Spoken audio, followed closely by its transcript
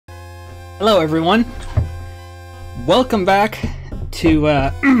Hello everyone. Welcome back to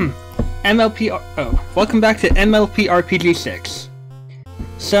welcome back to MLP RPG 6.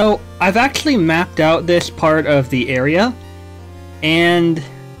 So, I've actually mapped out this part of the area, and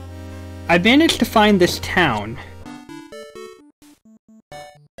I managed to find this town.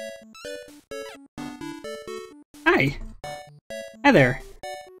 Hi. Hi there.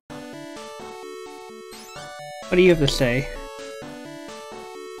 What do you have to say?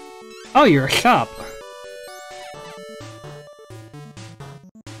 Oh, you're a shop.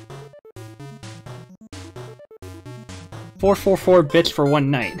 $444 bits for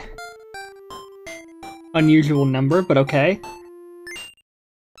one night. Unusual number, but okay.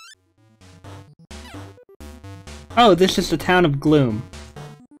 Oh, this is the town of Gloom.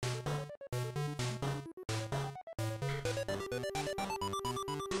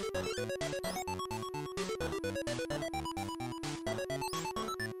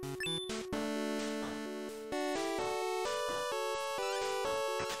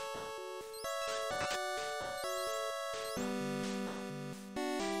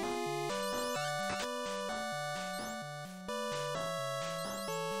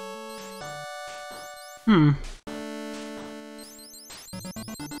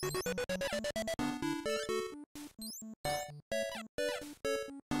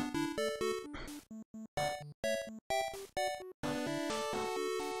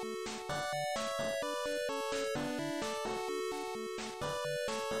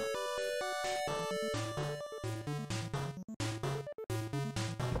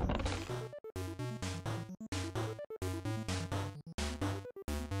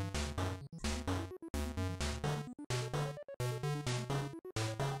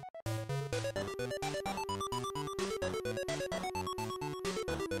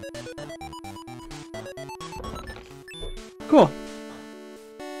 Cool.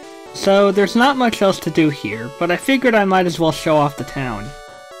 So, there's not much else to do here, but I figured I might as well show off the town.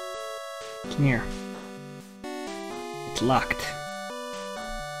 Come here. It's locked.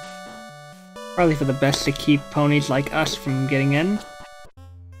 Probably for the best to keep ponies like us from getting in.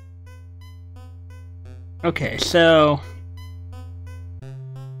 Okay, so...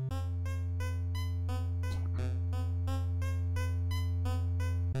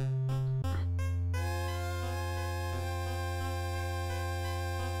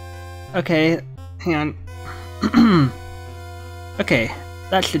 Okay, hang on. Okay,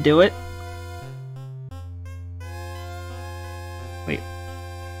 that should do it. Wait.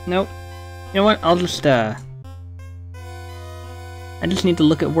 Nope. You know what? I just need to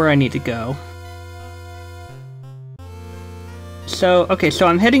look at where I need to go. So, okay, so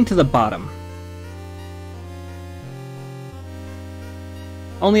I'm heading to the bottom.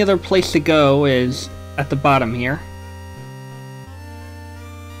 Only other place to go is at the bottom here.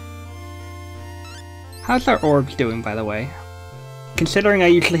 How's our orbs doing, by the way? Considering I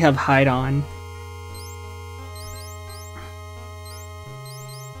usually have hide on.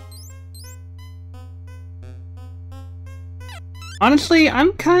 Honestly,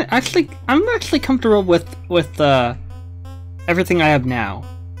 I'm actually comfortable with everything I have now.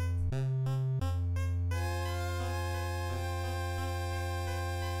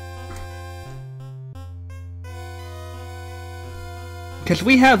 Because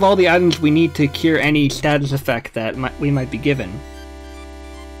we have all the items we need to cure any status effect that we might be given.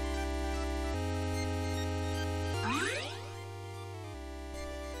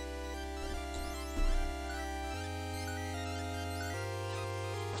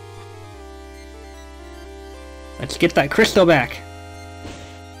 Let's get that crystal back.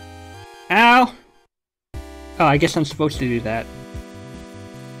 Ow! Oh, I guess I'm supposed to do that.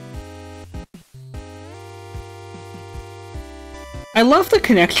 I love the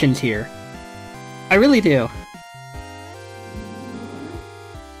connections here. I really do.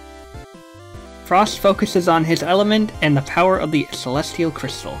 Frost focuses on his element and the power of the celestial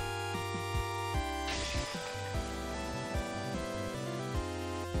crystal.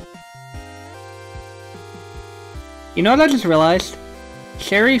 You know what I just realized?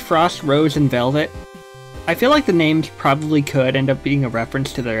 Cherry, Frost, Rose, and Velvet. I feel like the names probably could end up being a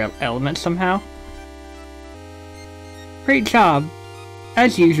reference to their elements somehow. Great job.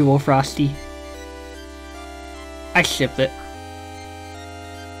 As usual, Frosty. I shipped it.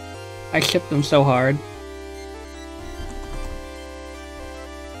 I shipped them so hard.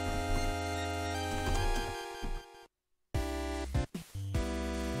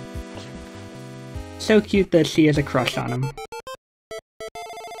 So cute that she has a crush on him.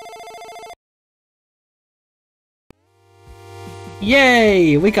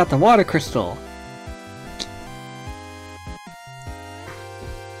 Yay! We got the water crystal!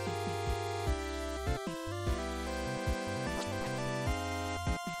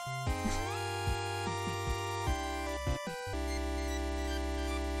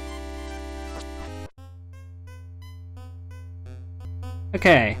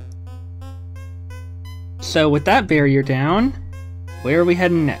 Okay. So with that barrier down, where are we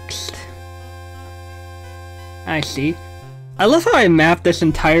heading next? I see. I love how I mapped this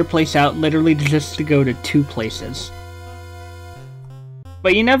entire place out literally just to go to 2 places.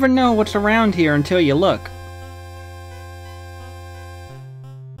 But you never know what's around here until you look.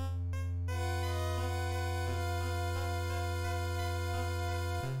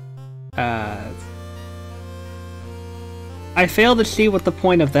 I fail to see what the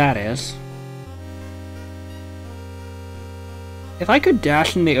point of that is. If I could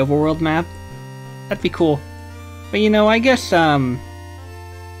dash in the overworld map, that'd be cool. But you know, I guess,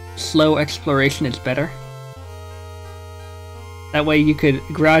 slow exploration is better. That way you could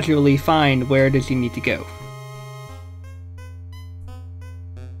gradually find where it is you need to go.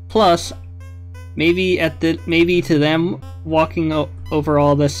 Plus, maybe to them, walking over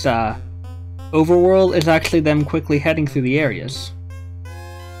all this, overworld is actually them quickly heading through the areas.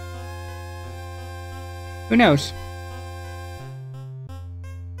 Who knows?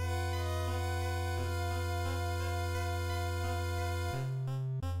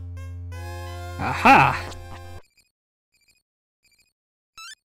 Aha!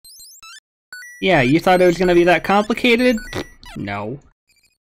 Yeah, you thought it was gonna be that complicated? No.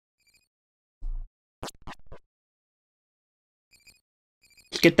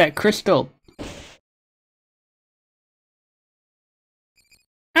 Let's get that crystal.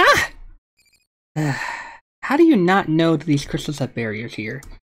 Ah! How do you not know that these crystals have barriers here?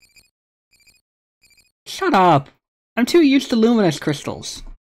 Shut up! I'm too used to luminous crystals.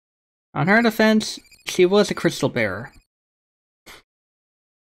 On her defense, she was a crystal bearer.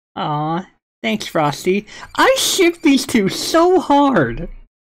 Aw, thanks, Frosty. I ship these two so hard!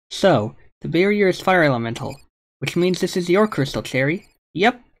 So, the barrier is fire elemental, which means this is your crystal, Cherry.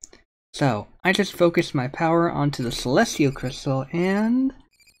 Yep. So, I just focused my power onto the celestial crystal and...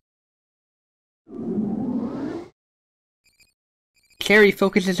 Cherry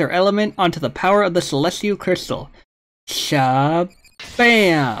focuses her element onto the power of the celestial crystal. Shabam!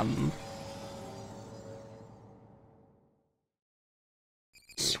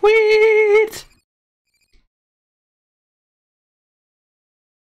 Sweet!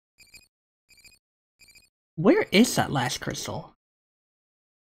 Where is that last crystal?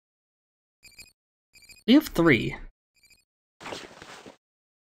 We have 3.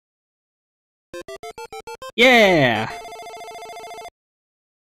 Yeah!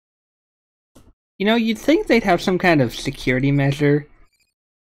 You know, you'd think they'd have some kind of security measure.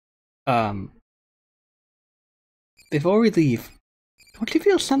 Before we leave, don't you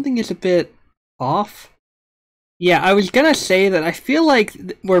feel something is a bit off? Yeah, I was gonna say that I feel like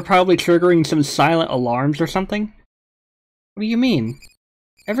we're probably triggering some silent alarms or something. What do you mean?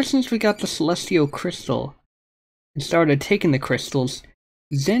 Ever since we got the celestial crystal and started taking the crystals,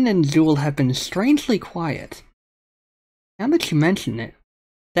 Zen and Zool have been strangely quiet. Now that you mention it,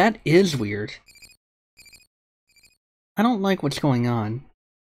 that is weird. I don't like what's going on.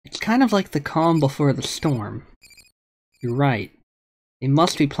 It's kind of like the calm before the storm. You're right. They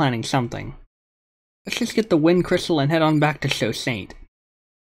must be planning something. Let's just get the wind crystal and head on back to Show Saint.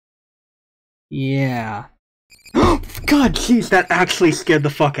 Yeah. God, jeez, that actually scared the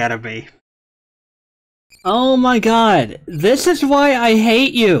fuck out of me. Oh my god, this is why I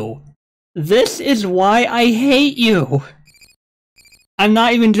hate you. This is why I hate you. I'm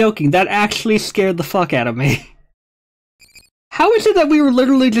not even joking, that actually scared the fuck out of me. How is it that we were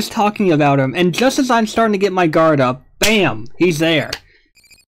literally just talking about him, and just as I'm starting to get my guard up, bam, he's there.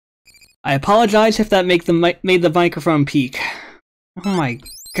 I apologize if that made the microphone peak. Oh my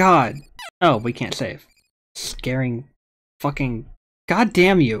god. Oh, we can't save. Scaring fucking... God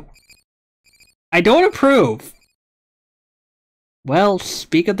damn you. I don't approve! Well,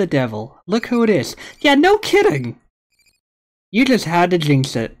 speak of the devil. Look who it is. Yeah, no kidding! You just had to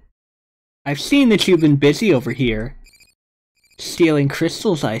jinx it. I've seen that you've been busy over here. Stealing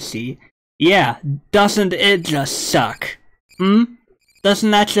crystals, I see. Yeah, doesn't it just suck? Hmm?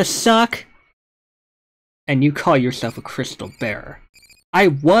 Doesn't that just suck? And you call yourself a crystal bearer. I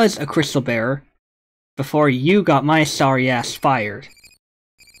was a crystal bearer before you got my sorry ass fired.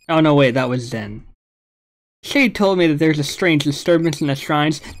 Oh no, wait, that was Zen. Shade told me that there's a strange disturbance in the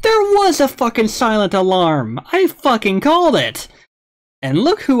shrines. There was a fucking silent alarm! I fucking called it! And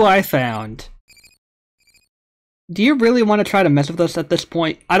look who I found. Do you really want to try to mess with us at this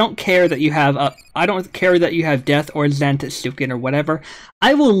point? I don't care that you have Death or Zen Tsuken or whatever.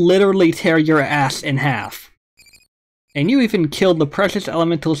 I will literally tear your ass in half. And you even killed the precious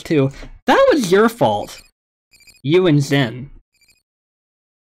elementals too. That was your fault. You and Zen.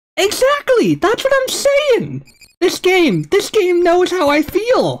 Exactly! That's what I'm saying! This game knows how I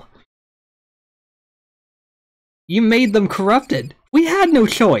feel! You made them corrupted. We had no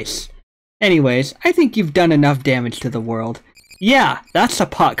choice. Anyways, I think you've done enough damage to the world. Yeah, that's a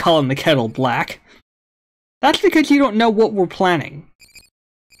pot calling the kettle black. That's because you don't know what we're planning.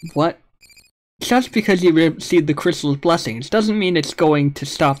 What? Just because you received the crystal's blessings doesn't mean it's going to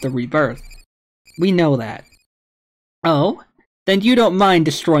stop the rebirth. We know that. Oh? Then you don't mind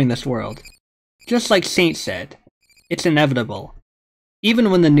destroying this world. Just like Saint said, it's inevitable.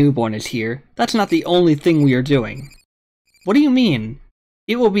 Even when the newborn is here, that's not the only thing we are doing. What do you mean?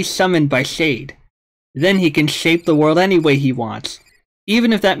 It will be summoned by Shade. Then he can shape the world any way he wants,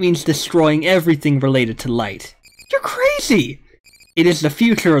 even if that means destroying everything related to light. You're crazy! It is the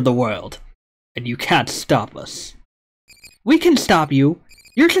future of the world, and you can't stop us. We can stop you.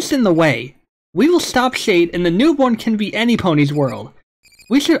 You're just in the way. We will stop Shade, and the newborn can be any pony's world.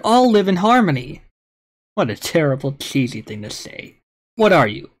 We should all live in harmony. What a terrible, cheesy thing to say. What are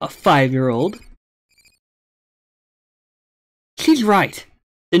you, a 5-year-old? She's right.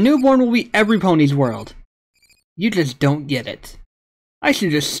 The newborn will be every pony's world. You just don't get it. I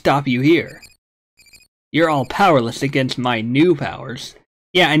should just stop you here. You're all powerless against my new powers.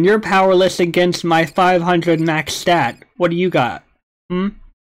 Yeah, and you're powerless against my 500 max stat. What do you got?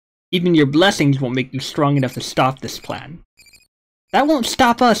 Even your blessings won't make you strong enough to stop this plan. That won't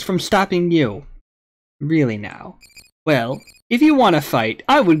stop us from stopping you. Really now. Well, if you want to fight,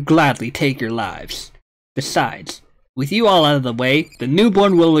 I would gladly take your lives. Besides, with you all out of the way, the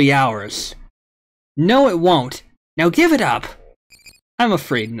newborn will be ours. No, it won't. Now give it up. I'm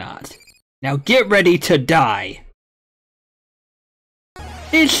afraid not. Now get ready to die.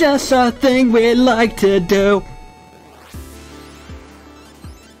 It's just a thing we like to do.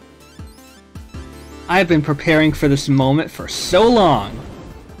 I've been preparing for this moment for so long.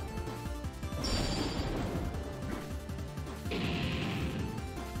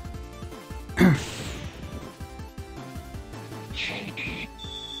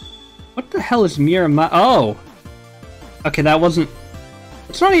 What the hell is Miramata? Oh! Okay, that wasn't...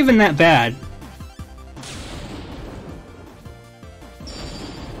 It's not even that bad.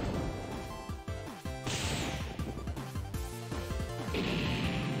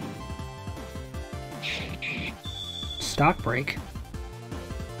 Stock break.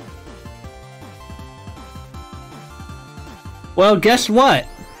 Well, guess what?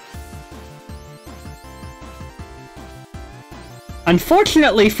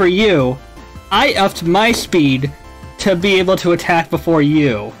 Unfortunately for you, I upped my speed to be able to attack before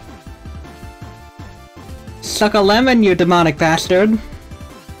you. Suck a lemon, you demonic bastard.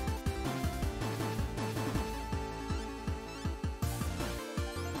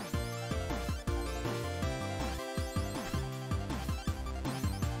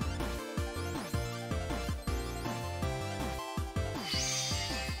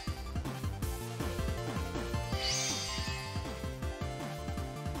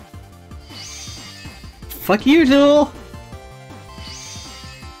 Fuck you, Duel!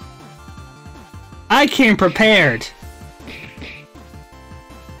 I came prepared!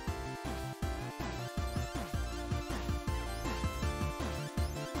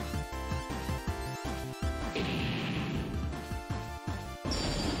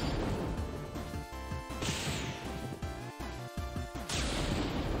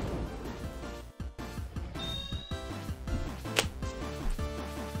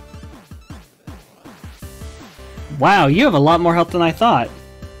 Wow, you have a lot more health than I thought.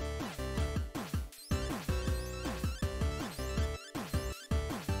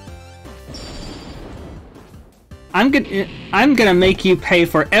 I'm gonna make you pay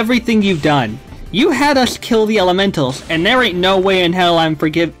for everything you've done. You had us kill the elementals, and there ain't no way in hell I'm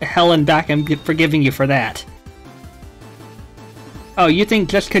forgiving you for that. Oh, you think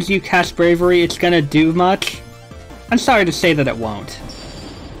just because you cast bravery it's gonna do much? I'm sorry to say that it won't.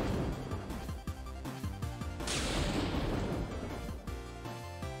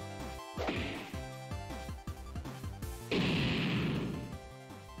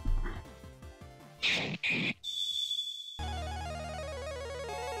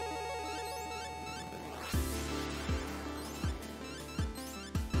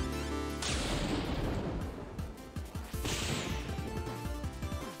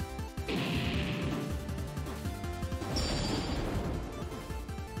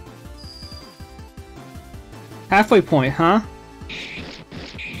 Halfway point, huh?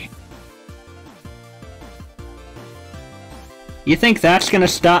 You think that's gonna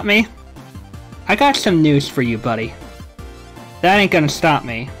stop me? I got some news for you, buddy. That ain't gonna stop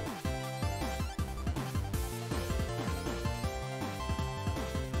me.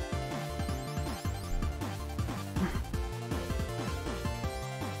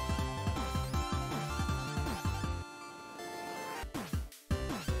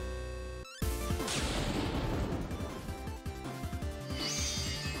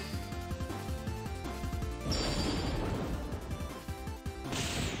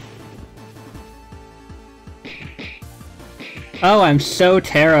 Oh, I'm so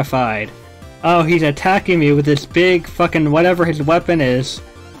terrified. Oh, he's attacking me with this big fucking whatever his weapon is.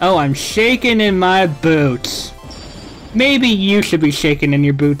 Oh, I'm shaking in my boots. Maybe you should be shaking in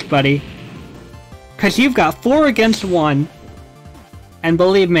your boots, buddy. Cause you've got 4 against 1. And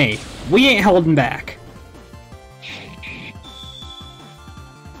believe me, we ain't holding back.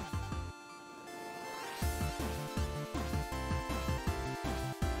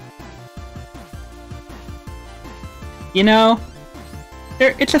 You know,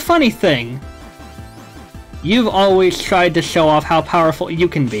 it's a funny thing. You've always tried to show off how powerful you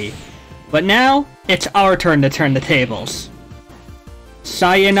can be. But now, it's our turn to turn the tables.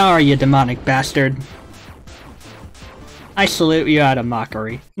 Sayonara, you demonic bastard. I salute you out of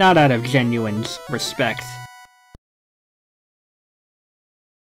mockery, not out of genuine respect.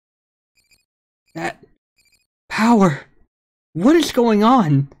 That power! What is going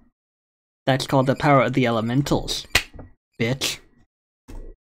on? That's called the power of the elementals, bitch.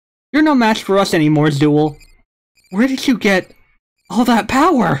 You're no match for us anymore, Zool. Where did you get all that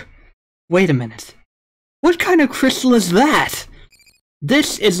power? Wait a minute. What kind of crystal is that?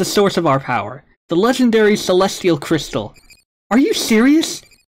 This is the source of our power. The legendary celestial crystal. Are you serious?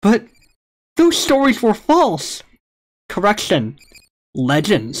 But those stories were false. Correction.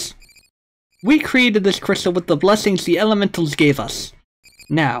 Legends. We created this crystal with the blessings the elementals gave us.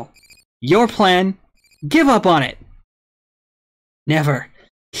 Now, your plan, give up on it. Never.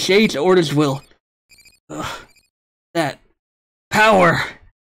 Shade's orders will... Ugh. That... power!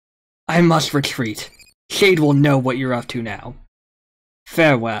 I must retreat. Shade will know what you're up to now.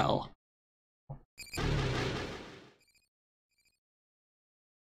 Farewell.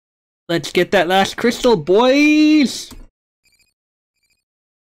 Let's get that last crystal, boys!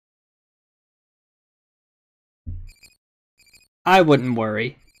 I wouldn't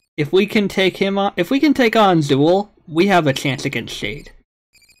worry. If we can take him on, if we can take on Zool, we have a chance against Shade.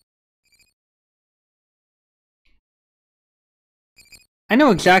 I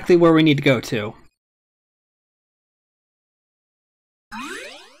know exactly where we need to go to.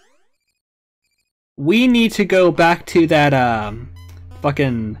 We need to go back to that,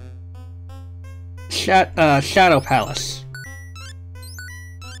 fucking... Shadow Palace.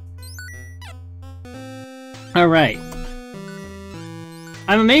 Alright.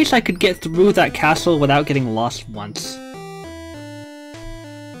 I'm amazed I could get through that castle without getting lost once.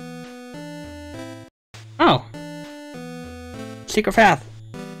 Oh. Secret path.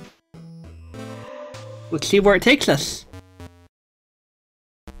 Let's see where it takes us.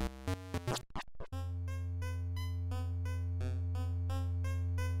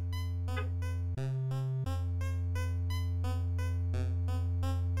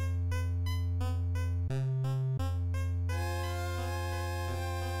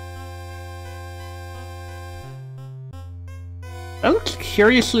 That looks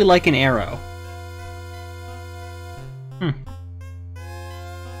curiously like an arrow.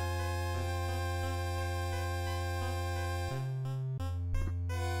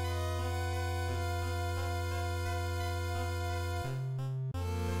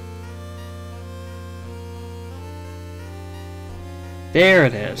 There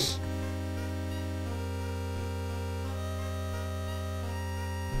it is.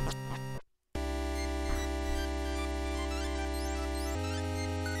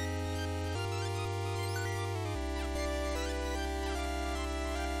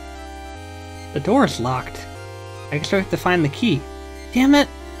 The door is locked. I guess I have to find the key. Damn it!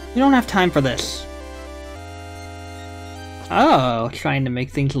 We don't have time for this. Oh, trying to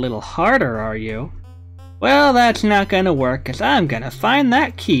make things a little harder, are you? Well, that's not gonna work, cause I'm gonna find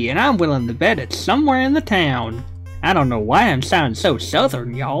that key, and I'm willing to bet it's somewhere in the town. I don't know why I'm sounding so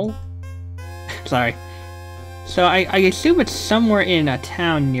southern, y'all. Sorry. So I assume it's somewhere in a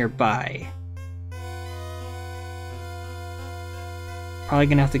town nearby. Probably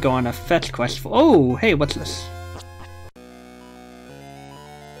gonna have to go on a fetch quest for— oh, hey, what's this?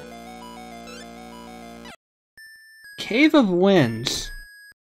 Cave of Winds.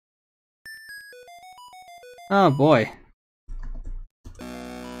 Oh boy.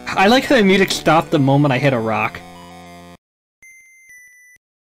 I like how the music stopped the moment I hit a rock.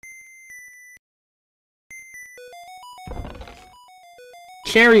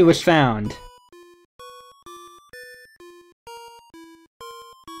 Cherry was found.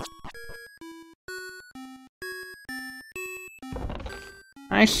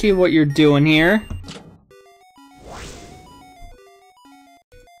 I see what you're doing here.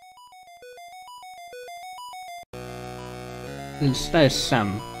 That is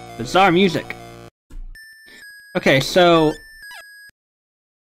some bizarre music. Okay, so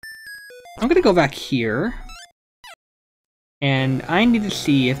I'm gonna go back here. And I need to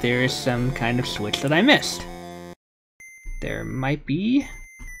see if there is some kind of switch that I missed. There might be.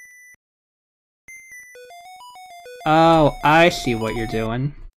 Oh, I see what you're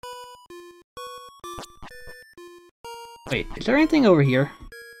doing. Wait, is there anything over here?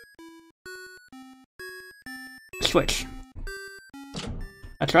 Switch.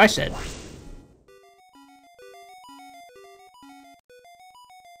 That's what I said.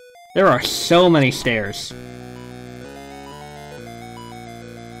 There are so many stairs.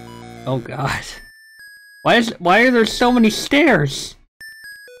 Oh god. Why are there so many stairs?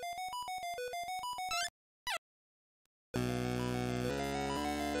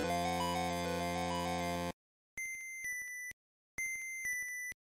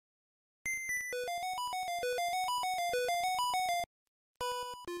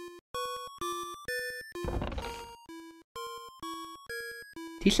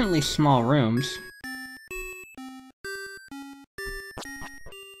 Decently small rooms.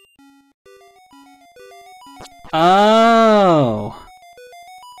 Oh!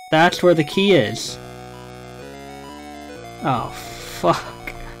 That's where the key is. Oh,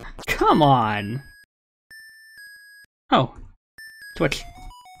 fuck. Come on! Oh. Switch.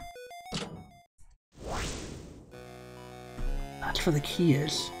 That's where the key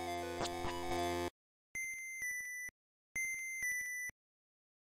is.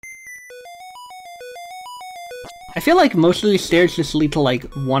 I feel like most of these stairs just lead to, like,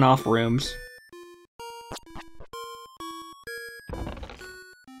 one-off rooms.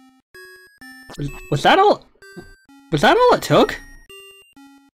 Was that all? Was that all it took?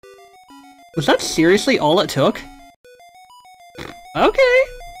 Was that seriously all it took? Okay.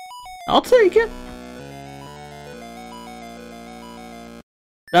 I'll take it.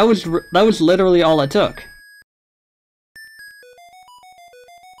 That was literally all it took.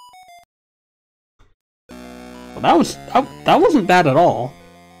 Well, that wasn't bad at all.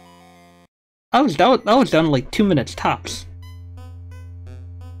 That was done in like 2 minutes tops.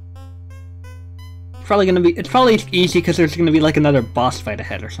 It's probably easy because there's gonna be like another boss fight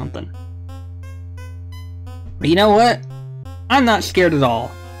ahead or something. But you know what? I'm not scared at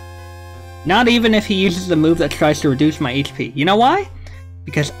all. Not even if he uses the move that tries to reduce my HP. You know why?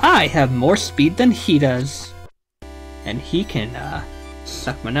 Because I have more speed than he does. And he can,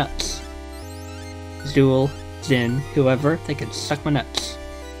 suck my nuts. Zool, Zin, whoever, they can suck my nuts.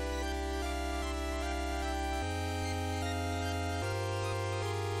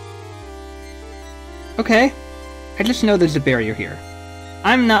 Okay. I just know there's a barrier here.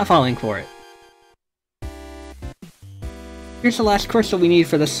 I'm not falling for it. Here's the last crystal we need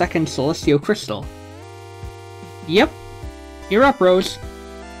for the second Celestial Crystal. Yep. You're up, Rose.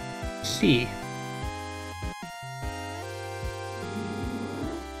 Let's see.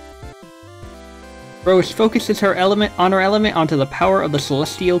 Rose focuses her element onto the power of the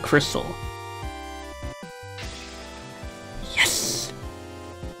Celestial Crystal. Yes!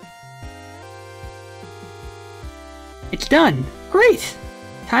 It's done! Great!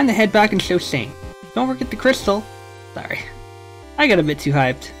 Time to head back and show Saint. Don't forget the crystal. Sorry. I got a bit too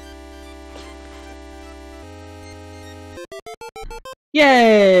hyped.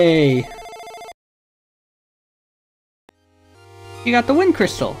 Yay! You got the wind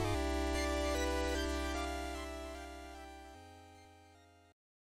crystal.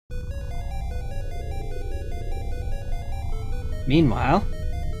 Meanwhile...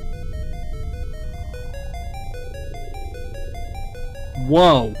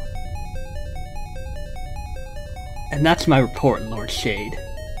 Whoa! And that's my report, Lord Shade.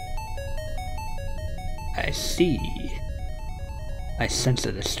 I see. I sense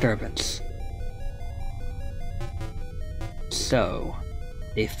a disturbance. So,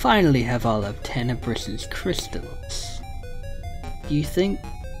 they finally have all of Tenebris's crystals. Do you think?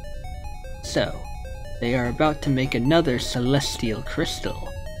 So, they are about to make another Celestial Crystal.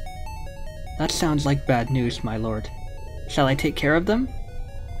 That sounds like bad news, my lord. Shall I take care of them?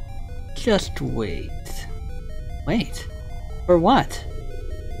 Just wait. Wait? For what?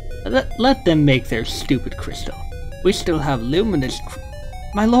 Let them make their stupid crystal. We still have luminous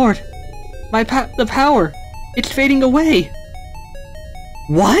my lord! The power! It's fading away!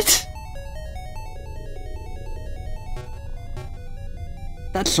 What?!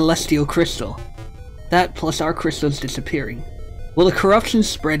 That Celestial Crystal. That plus our crystals disappearing. Will the corruption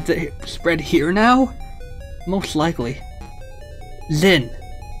spread here now? Most likely. Zin,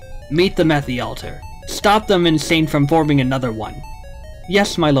 meet them at the altar. Stop them insane from forming another one.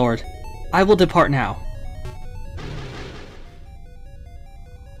 Yes, my lord. I will depart now.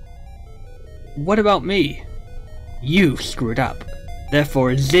 What about me? You screwed up.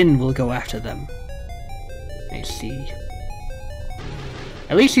 Therefore, Zin will go after them. I see.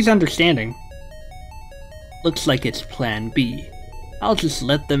 At least he's understanding. Looks like it's plan B. I'll just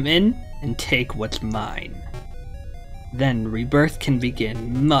let them in and take what's mine. Then rebirth can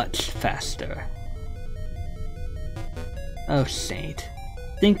begin much faster. Oh, Saint.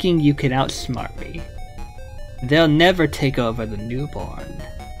 Thinking you can outsmart me. They'll never take over the newborn.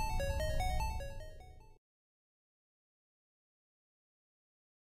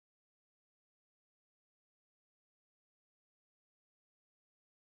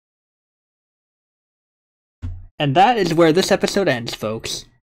 And that is where this episode ends, folks.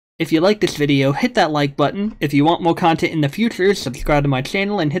 If you like this video, hit that like button. If you want more content in the future, subscribe to my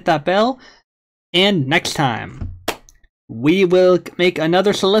channel and hit that bell. And next time, we will make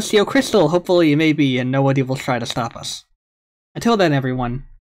another Celestial Crystal, hopefully, maybe, and nobody will try to stop us. Until then, everyone,